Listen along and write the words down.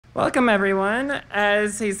Welcome, everyone.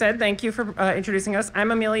 As he said, thank you for introducing us.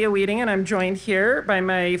 I'm Amelia Weeding, and I'm joined here by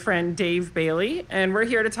my friend Dave Bailey. And we're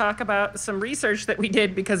here to talk about some research that we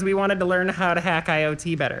did because we wanted to learn how to hack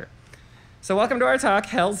IoT better. So welcome to our talk,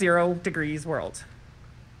 Hell 0 Degrees World.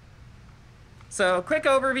 So quick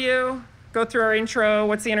overview, go through our intro,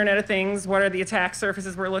 what's the Internet of Things, what are the attack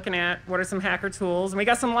surfaces we're looking at, what are some hacker tools, and we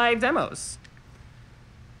got some live demos.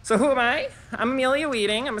 So who am I? I'm Amelia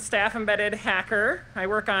Weeding. I'm a staff embedded hacker. I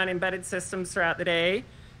work on embedded systems throughout the day.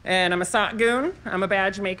 And I'm a SOC goon. I'm a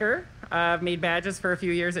badge maker. I've made badges for a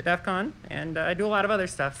few years at DEF CON, and I do a lot of other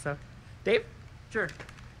stuff. So, Dave? Sure.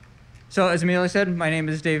 So as Amelia said, my name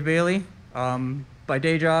is Dave Bailey. By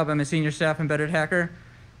day job, I'm a senior staff embedded hacker.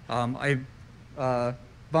 I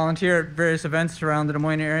volunteer at various events around the Des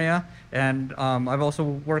Moines area, and I've also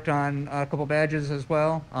worked on a couple badges as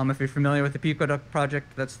well. If you're familiar with the Picoduct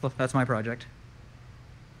project, that's my project.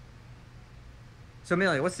 So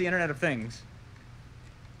Amelia, what's the Internet of Things?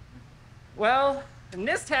 Well,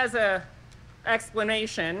 NIST has a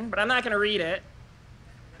explanation, but I'm not going to read it.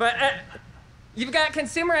 But you've got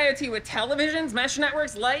consumer IoT with televisions, mesh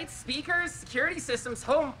networks, lights, speakers, security systems,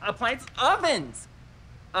 home appliances, ovens.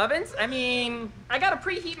 Ovens? I mean, I got to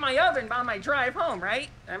preheat my oven on my drive home, right?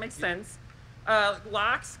 That makes sense.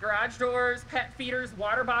 Locks, garage doors, pet feeders,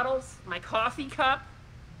 water bottles, my coffee cup,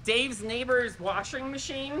 Dave's neighbor's washing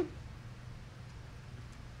machine.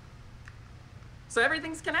 So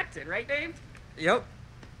everything's connected, right, Dave? Yep.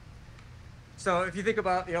 So if you think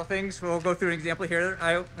about things, we'll go through an example here.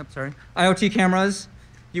 IoT cameras.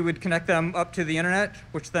 You would connect them up to the internet,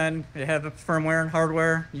 which then they have the firmware and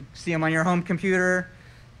hardware. You see them on your home computer.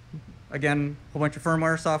 Again, a whole bunch of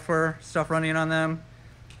firmware, software, stuff running on them.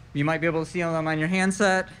 You might be able to see them on your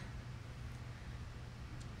handset.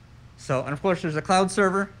 So, and of course, there's a cloud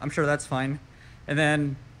server. I'm sure that's fine. And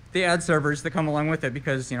then the ad servers that come along with it,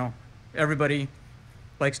 because everybody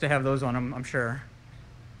likes to have those on them, I'm sure.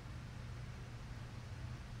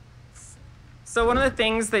 So one of the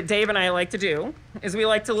things that Dave and I like to do is we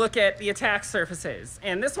like to look at the attack surfaces.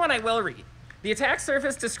 And this one I will read. The attack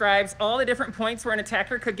surface describes all the different points where an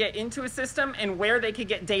attacker could get into a system and where they could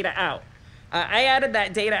get data out. I added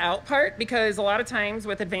that data out part because a lot of times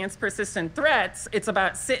with advanced persistent threats, it's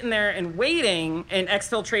about sitting there and waiting and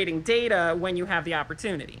exfiltrating data when you have the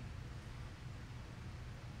opportunity.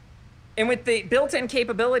 And with the built-in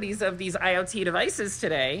capabilities of these IoT devices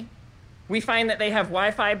today, we find that they have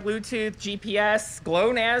Wi-Fi, Bluetooth, GPS,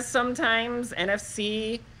 GLONASS sometimes,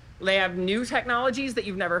 NFC. They have new technologies that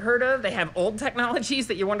you've never heard of. They have old technologies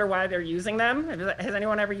that you wonder why they're using them. Has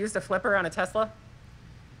anyone ever used a flipper on a Tesla?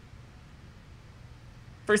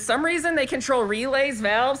 For some reason, they control relays,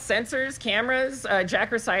 valves, sensors, cameras.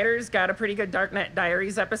 Jack Resider's got a pretty good Darknet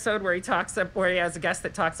Diaries episode where he has a guest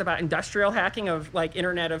that talks about industrial hacking of like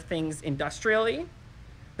Internet of Things industrially.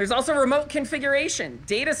 There's also remote configuration,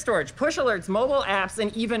 data storage, push alerts, mobile apps,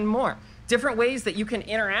 and even more. Different ways that you can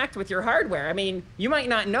interact with your hardware. I mean, you might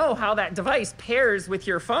not know how that device pairs with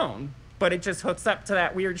your phone, but it just hooks up to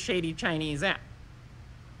that weird, shady Chinese app.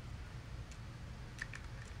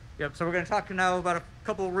 Yep, so we're going to talk now about a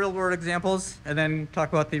couple real-world examples and then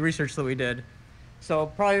talk about the research that we did. So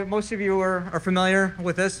probably most of you are familiar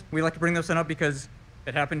with this. We like to bring this one up because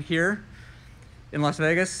it happened here in Las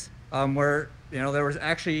Vegas, where there was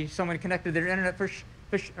actually someone connected their internet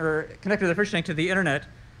connected their fish tank to the internet,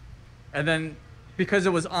 and then because it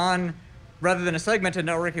was on, rather than a segmented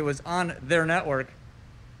network, it was on their network,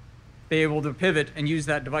 they were able to pivot and use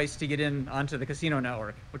that device to get in onto the casino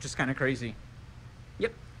network, which is kind of crazy.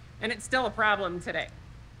 Yep, and it's still a problem today.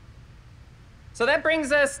 So that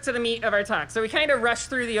brings us to the meat of our talk. So we kind of rushed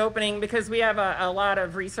through the opening because we have a lot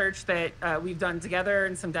of research that we've done together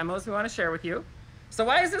and some demos we want to share with you. So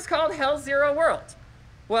why is this called Hell 0 World?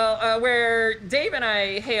 Well, where Dave and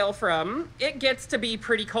I hail from, it gets to be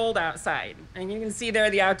pretty cold outside. And you can see there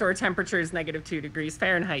the outdoor temperature is -2 degrees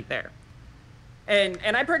Fahrenheit there.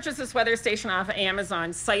 And I purchased this weather station off of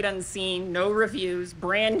Amazon, sight unseen, no reviews,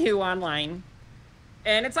 brand new online.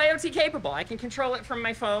 And it's IoT capable. I can control it from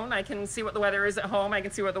my phone. I can see what the weather is at home. I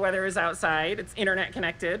can see what the weather is outside. It's internet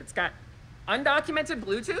connected. It's got undocumented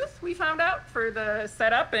Bluetooth, we found out, for the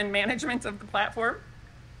setup and management of the platform.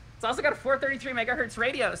 It's also got a 433 megahertz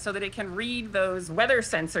radio so that it can read those weather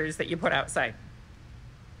sensors that you put outside.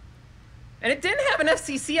 And it didn't have an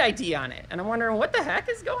FCC ID on it. And I'm wondering what the heck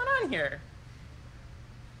is going on here?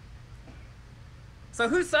 So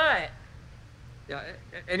who saw it? Yeah,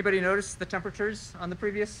 anybody notice the temperatures on the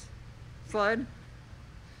previous slide?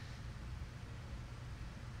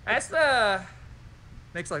 That's the...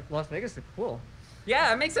 Makes like Las Vegas look cool.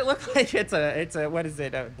 Yeah, it makes it look like it's a what is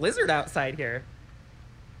it, a blizzard outside here.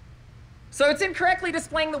 So it's incorrectly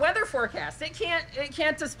displaying the weather forecast. It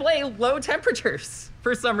can't display low temperatures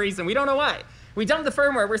for some reason. We don't know why. We dumped the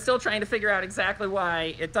firmware. We're still trying to figure out exactly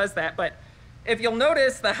why it does that. But if you'll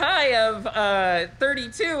notice, the high of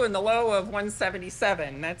 32 and the low of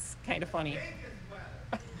 177. That's kind of funny.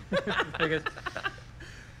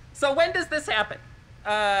 So when does this happen?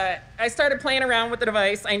 I started playing around with the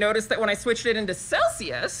device. I noticed that when I switched it into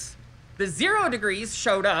Celsius, the 0 degrees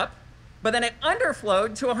showed up, but then it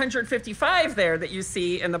underflowed to 155 there that you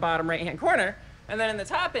see in the bottom right-hand corner. And then in the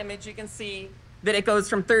top image, you can see that it goes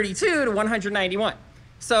from 32 to 191.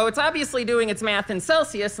 So it's obviously doing its math in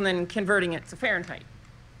Celsius and then converting it to Fahrenheit.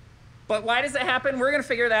 But why does it happen? We're going to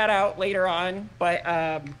figure that out later on. But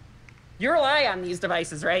you rely on these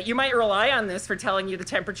devices, right? You might rely on this for telling you the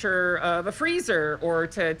temperature of a freezer or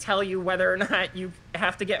to tell you whether or not you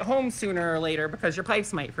have to get home sooner or later because your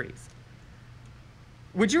pipes might freeze.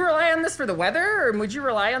 Would you rely on this for the weather, or would you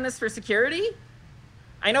rely on this for security?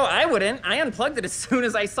 I know I wouldn't. I unplugged it as soon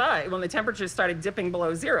as I saw it when the temperatures started dipping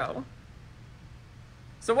below 0.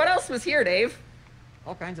 So what else was here, Dave?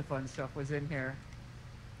 All kinds of fun stuff was in here.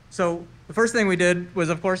 So the first thing we did was,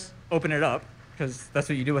 of course, open it up, because that's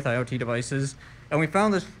what you do with IoT devices. And we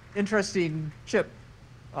found this interesting chip.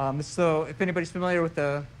 So if anybody's familiar with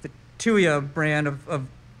the Tuya brand of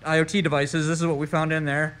IoT devices, this is what we found in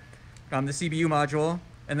there. The CBU module,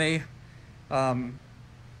 and they,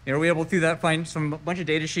 we were able through that find a bunch of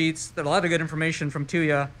data sheets, a lot of good information from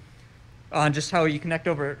Tuya on just how you connect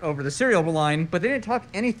over the serial line, but they didn't talk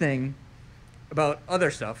anything about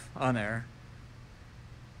other stuff on there.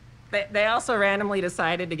 They also randomly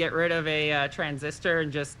decided to get rid of a transistor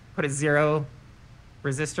and just put a 0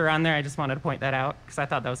 resistor on there. I just wanted to point that out because I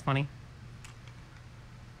thought that was funny.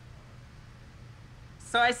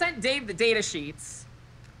 So I sent Dave the data sheets.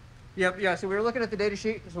 Yep, yeah, so we were looking at the data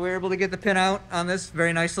sheet, so we were able to get the pin out on this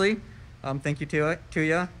very nicely. Thank you,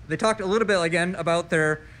 Tuya. They talked a little bit, again, about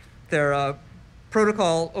their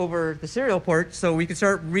protocol over the serial port, so we could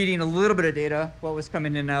start reading a little bit of data, what was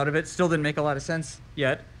coming in and out of it. Still didn't make a lot of sense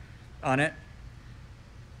yet on it.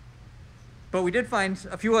 But we did find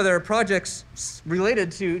a few other projects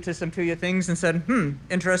related to some Tuya things and said,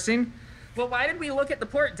 interesting. Well, why did we look at the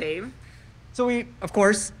port, Dave? So we, of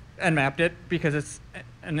course, nmapped it because it's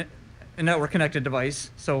a network connected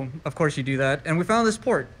device, so of course you do that. And we found this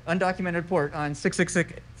port, undocumented port on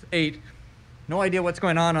 6668. No idea what's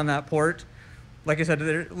going on that port. Like I said,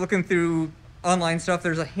 they're looking through online stuff.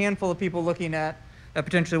 There's a handful of people looking at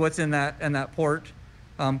potentially what's in that port,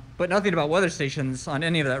 but nothing about weather stations on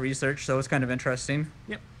any of that research, so it's kind of interesting.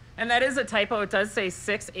 Yep. And that is a typo. It does say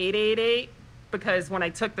 6888 because when I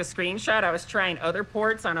took the screenshot, I was trying other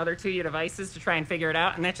ports on other Tuya devices to try and figure it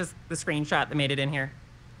out, and that's just the screenshot that made it in here.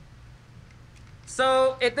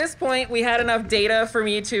 So at this point, we had enough data for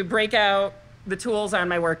me to break out the tools on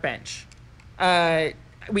my workbench.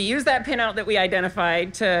 We used that pinout that we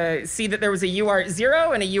identified to see that there was a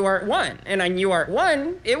UART0 and a UART1. And on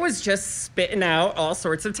UART1, it was just spitting out all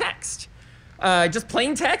sorts of text. Just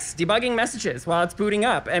plain text, debugging messages while it's booting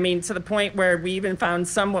up. I mean, to the point where we even found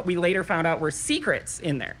some what we later found out were secrets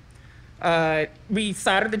in there. We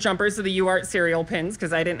soldered the jumpers of the UART serial pins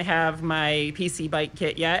because I didn't have my PC byte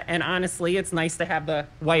kit yet. And honestly, it's nice to have the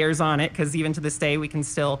wires on it because even to this day, we can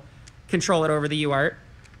still control it over the UART.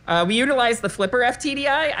 We utilized the flipper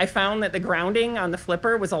FTDI. I found that the grounding on the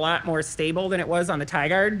flipper was a lot more stable than it was on the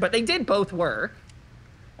TiGuard, but they did both work.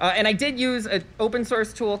 And I did use an open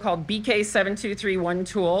source tool called BK7231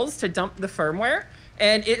 Tools to dump the firmware.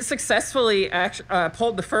 And it successfully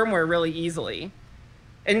pulled the firmware really easily.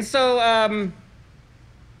 And so,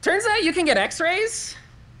 turns out you can get x-rays.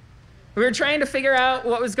 We were trying to figure out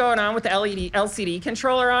what was going on with the LCD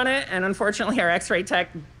controller on it, and unfortunately our x-ray tech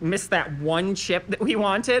missed that one chip that we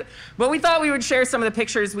wanted. But we thought we would share some of the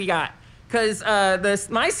pictures we got, because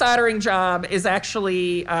my soldering job is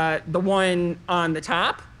actually the one on the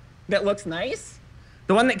top that looks nice.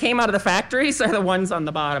 The one that came out of the factories are the ones on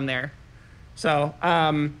the bottom there. So,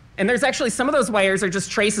 and there's actually some of those wires are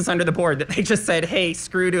just traces under the board that they just said, hey,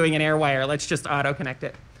 screw doing an air wire, let's just auto-connect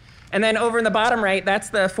it. And then over in the bottom right,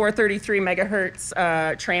 that's the 433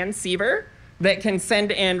 megahertz transceiver that can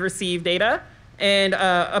send and receive data. And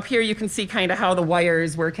up here you can see kind of how the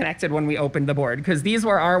wires were connected when we opened the board, because these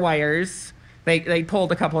were our wires. They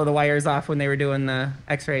pulled a couple of the wires off when they were doing the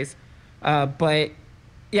x-rays. But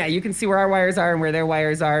yeah, you can see where our wires are and where their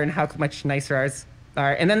wires are and how much nicer ours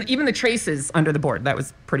are. And then even the traces under the board, that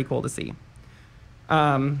was pretty cool to see.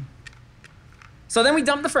 So then we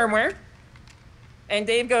dumped the firmware. And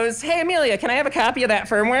Dave goes, hey, Amelia, can I have a copy of that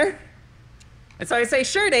firmware? And so I say,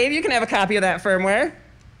 sure, Dave, you can have a copy of that firmware.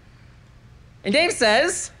 And Dave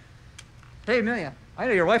says, hey, Amelia, I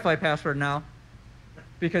know your Wi-Fi password now,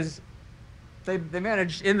 because they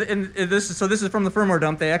managed in this. So this is from the firmware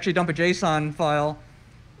dump. They actually dump a JSON file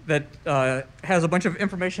that has a bunch of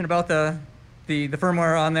information about the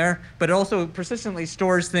firmware on there, but it also persistently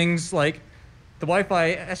stores things like the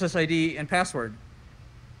Wi-Fi SSID and password.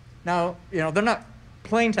 Now, they're not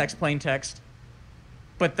plain text,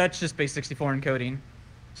 but that's just base64 encoding.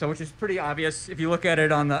 So, which is pretty obvious if you look at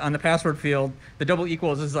it on the password field. The double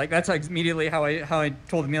equals is like, that's immediately how I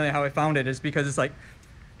told Amelia how I found it, is because it's like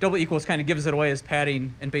double equals kind of gives it away as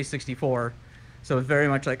padding in base64. So it's very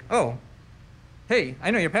much like, oh, hey, I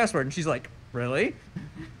know your password, and she's like, really?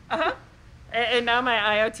 Uh-huh. And now my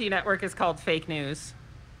IoT network is called fake news.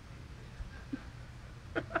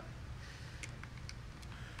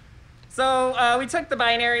 So we took the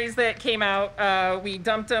binaries that came out, we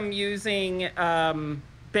dumped them using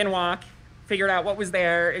binwalk, figured out what was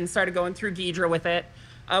there, and started going through Ghidra with it.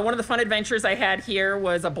 One of the fun adventures I had here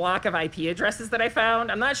was a block of IP addresses that I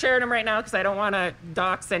found. I'm not sharing them right now because I don't want to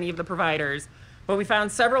dox any of the providers. But we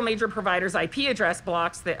found several major providers' IP address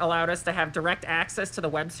blocks that allowed us to have direct access to the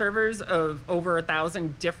web servers of over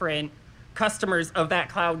 1,000 different customers of that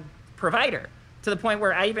cloud provider, to the point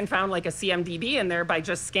where I even found like a CMDB in there by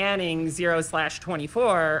just scanning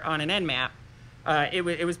 0/24 on an Nmap.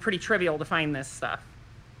 It was pretty trivial to find this stuff.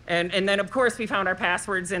 And then, of course, we found our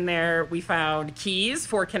passwords in there. We found keys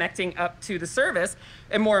for connecting up to the service.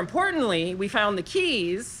 And more importantly, we found the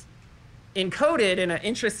keys encoded in an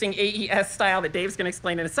interesting AES style that Dave's going to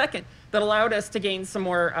explain in a second, that allowed us to gain some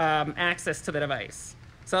more access to the device.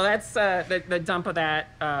 So that's the dump of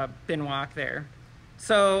that binwalk there.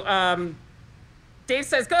 So Dave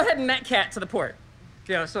says, go ahead and netcat to the port.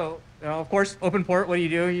 Yeah, so of course, open port, what do?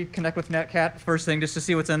 You connect with netcat first thing just to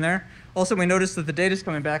see what's in there. Also, we noticed that the data's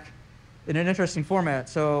coming back in an interesting format.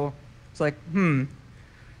 So it's like,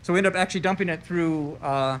 So we end up actually dumping it through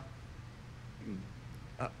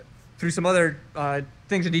some other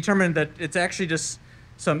things and determined that it's actually just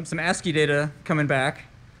some ASCII data coming back.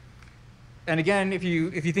 And again, if you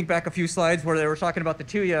think back a few slides where they were talking about the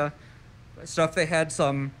Tuya stuff, they had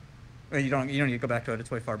some. Well, you don't need to go back to it;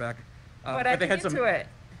 it's way far back. But I can get to it.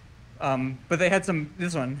 But they had some.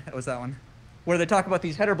 This one, it was that one, where they talk about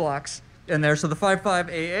these header blocks in there. So the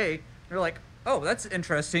 55AA, they're like, oh, that's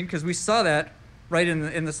interesting because we saw that right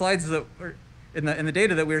in the slides that were in the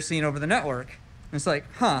data that we were seeing over the network. And it's like,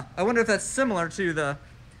 I wonder if that's similar to the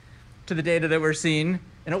data that we're seeing.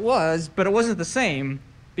 And it was, but it wasn't the same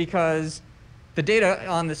because the data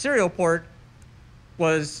on the serial port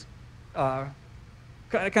was kind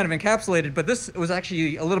of encapsulated, but this was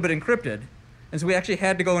actually a little bit encrypted. And so we actually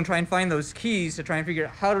had to go and try and find those keys to try and figure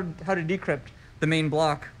out how to decrypt the main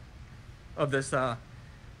block of this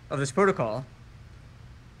protocol.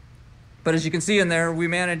 But as you can see in there, we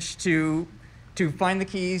managed to find the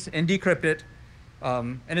keys and decrypt it.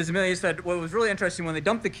 And as Amelia said, what was really interesting when they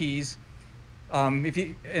dumped the keys,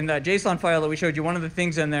 in that JSON file that we showed you, one of the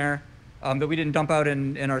things in there that we didn't dump out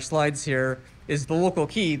in our slides here is the local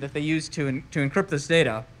key that they used to encrypt this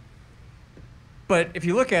data. But if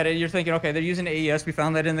you look at it, you're thinking, okay, they're using AES. We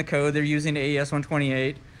found that in the code. They're using AES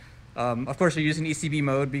 128. Of course, they're using ECB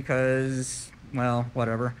mode because, well,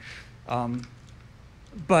 whatever.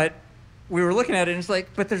 But we were looking at it, and it's like,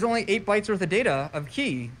 but there's only 8 bytes worth of data of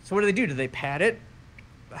key. So what do? Do they pad it?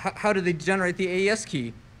 How do they generate the AES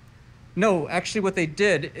key? No, actually what they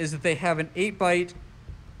did is that they have an 8-byte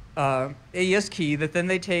AES key that then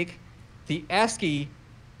they take the ASCII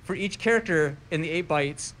for each character in the 8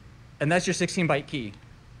 bytes, and that's your 16-byte key.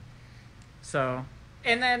 So.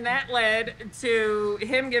 And then that led to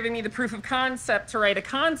him giving me the proof of concept to write a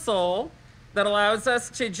console that allows us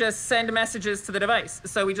to just send messages to the device.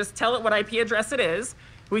 So we just tell it what IP address it is.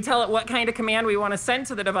 We tell it what kind of command we want to send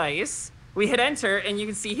to the device. We hit enter, and you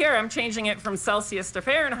can see here I'm changing it from Celsius to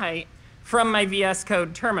Fahrenheit from my VS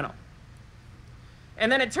Code terminal.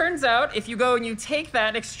 And then it turns out if you go and you take that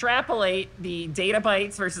and extrapolate the data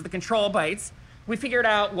bytes versus the control bytes, we figured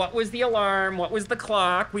out what was the alarm, what was the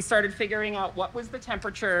clock. We started figuring out what was the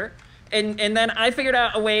temperature. And then I figured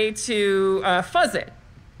out a way to fuzz it.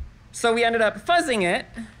 So we ended up fuzzing it.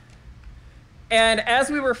 And as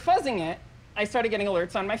we were fuzzing it, I started getting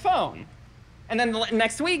alerts on my phone. And then the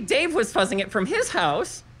next week, Dave was fuzzing it from his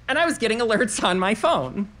house, and I was getting alerts on my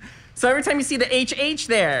phone. So every time you see the HH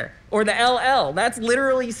there, or the LL, that's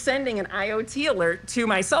literally sending an IoT alert to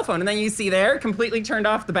my cell phone. And then you see there, completely turned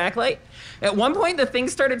off the backlight. At one point, the thing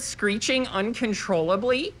started screeching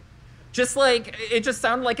uncontrollably. Just like, it just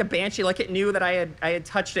sounded like a banshee, like it knew that I had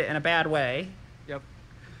touched it in a bad way. Yep.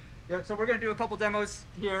 Yeah, so we're going to do a couple demos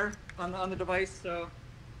here on the device. So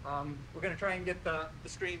we're going to try and get the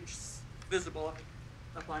screen visible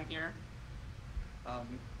up on here.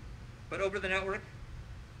 But over the network.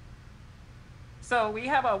 So we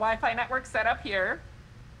have a Wi-Fi network set up here,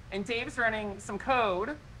 and Dave's running some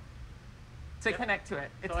code to connect to it.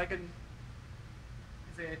 So I can.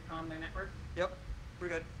 Is it on the network? Yep, we're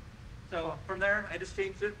good. So from there, I just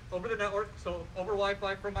changed it over the network, so over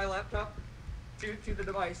Wi-Fi from my laptop to the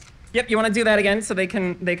device. Yep, you want to do that again so they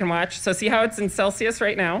can watch. So see how it's in Celsius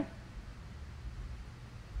right now?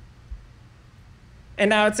 And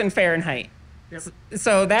now it's in Fahrenheit. Yep.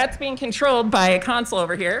 So that's being controlled by a console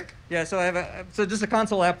over here. Yeah, so I have just a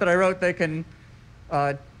console app that I wrote that can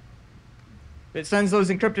it sends those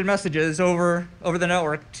encrypted messages over the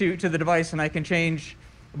network to the device, and I can change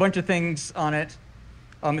a bunch of things on it.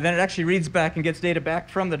 And then it actually reads back and gets data back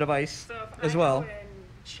from the device as well. So if I go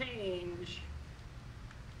and change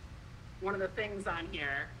one of the things on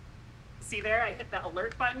here, see there, I hit the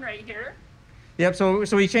alert button right here. Yep. So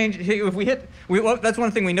we change. If we hit, that's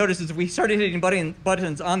one thing we noticed is if we started hitting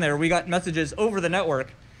buttons on there, we got messages over the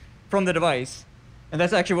network from the device, and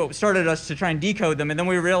that's actually what started us to try and decode them. And then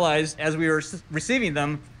we realized as we were receiving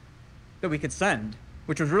them that we could send,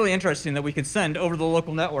 which was really interesting that we could send over the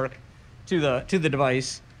local network to the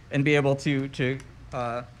device and be able to be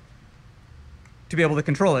able to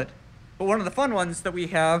control it. But one of the fun ones that we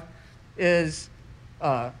have is,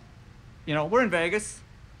 we're in Vegas.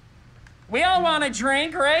 We all want a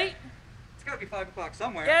drink, right? It's got to be 5 o'clock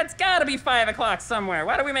somewhere. Yeah, it's got to be 5 o'clock somewhere.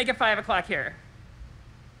 Why don't we make it 5 o'clock here?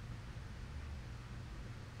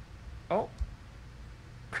 Oh.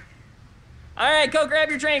 All right, go grab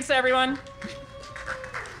your drinks, everyone.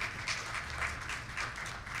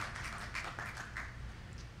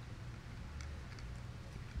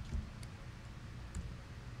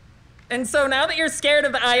 And so now that you're scared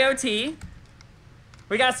of the IoT,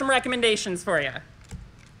 we got some recommendations for you.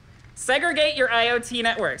 Segregate your IoT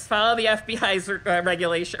networks. Follow the FBI's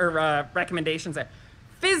recommendations there.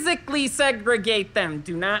 Physically segregate them.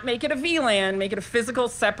 Do not make it a VLAN. Make it a physical,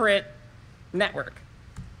 separate network.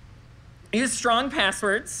 Use strong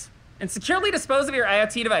passwords and securely dispose of your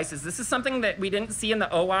IoT devices. This is something that we didn't see in the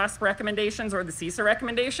OWASP recommendations or the CISA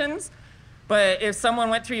recommendations. But if someone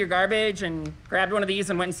went through your garbage and grabbed one of these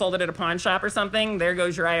and went and sold it at a pawn shop or something, there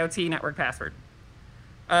goes your IoT network password.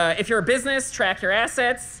 If you're a business, track your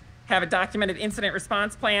assets. Have a documented incident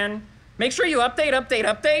response plan. Make sure you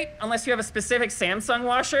update, unless you have a specific Samsung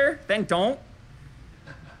washer, then don't.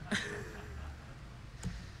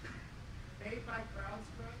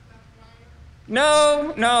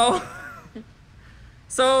 No.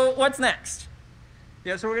 So what's next?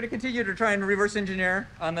 Yeah, so we're going to continue to try and reverse engineer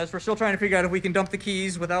on this. We're still trying to figure out if we can dump the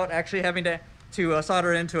keys without actually having to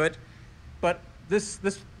solder into it. But this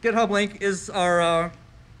GitHub link is our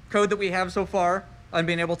code that we have so far on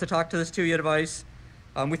being able to talk to this Tuya device.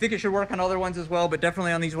 We think it should work on other ones as well, but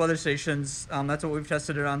definitely on these weather stations. That's what we've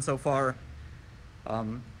tested it on so far.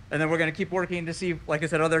 And then we're going to keep working to see, like I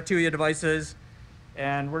said, other Tuya devices.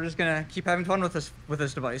 And we're just going to keep having fun with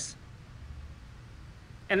this device.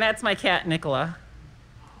 And that's my cat, Nicola.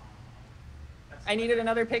 I needed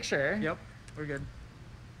another picture. Yep, we're good.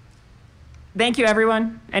 Thank you,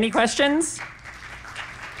 everyone. Any questions?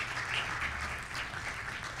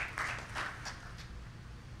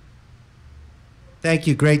 Thank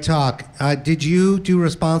you. Great talk. Did you do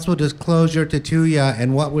responsible disclosure to Tuya,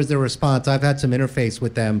 and what was the response? I've had some interface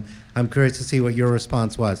with them. I'm curious to see what your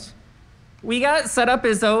response was. We got set up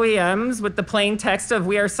as OEMs with the plain text of,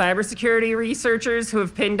 we are cybersecurity researchers who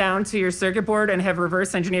have pinned down to your circuit board and have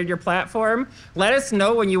reverse engineered your platform. Let us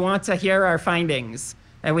know when you want to hear our findings.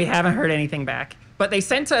 And we haven't heard anything back. But they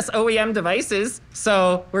sent us OEM devices,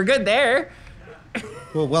 so we're good there.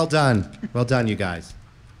 Well done. Well done, you guys.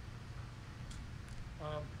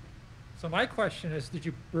 So my question is, did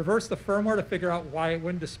you reverse the firmware to figure out why it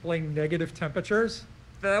wouldn't display negative temperatures?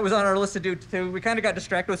 That was on our list to do too. We kind of got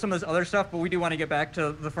distracted with some of this other stuff, but we do want to get back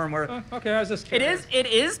to the firmware. Okay, I was just curious. It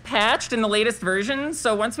is patched in the latest version.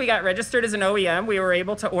 So once we got registered as an OEM, we were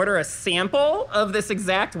able to order a sample of this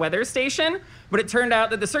exact weather station. But it turned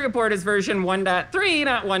out that the circuit board is version 1.3,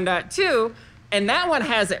 not 1.2, and that one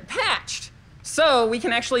has it patched. So we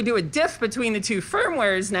can actually do a diff between the two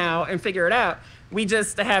firmwares now and figure it out. We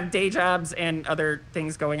just have day jobs and other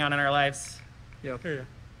things going on in our lives. Yep. Here.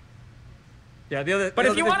 Yeah, But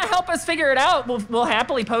if you want to help us figure it out, we'll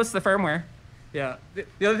happily post the firmware. Yeah,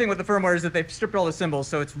 the other thing with the firmware is that they've stripped all the symbols,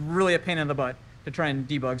 so it's really a pain in the butt to try and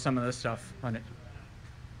debug some of this stuff on it.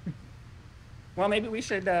 Well, maybe we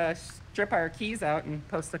should strip our keys out and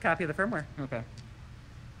post a copy of the firmware. Okay.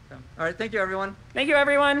 So, all right, thank you, everyone. Thank you,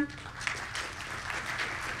 everyone.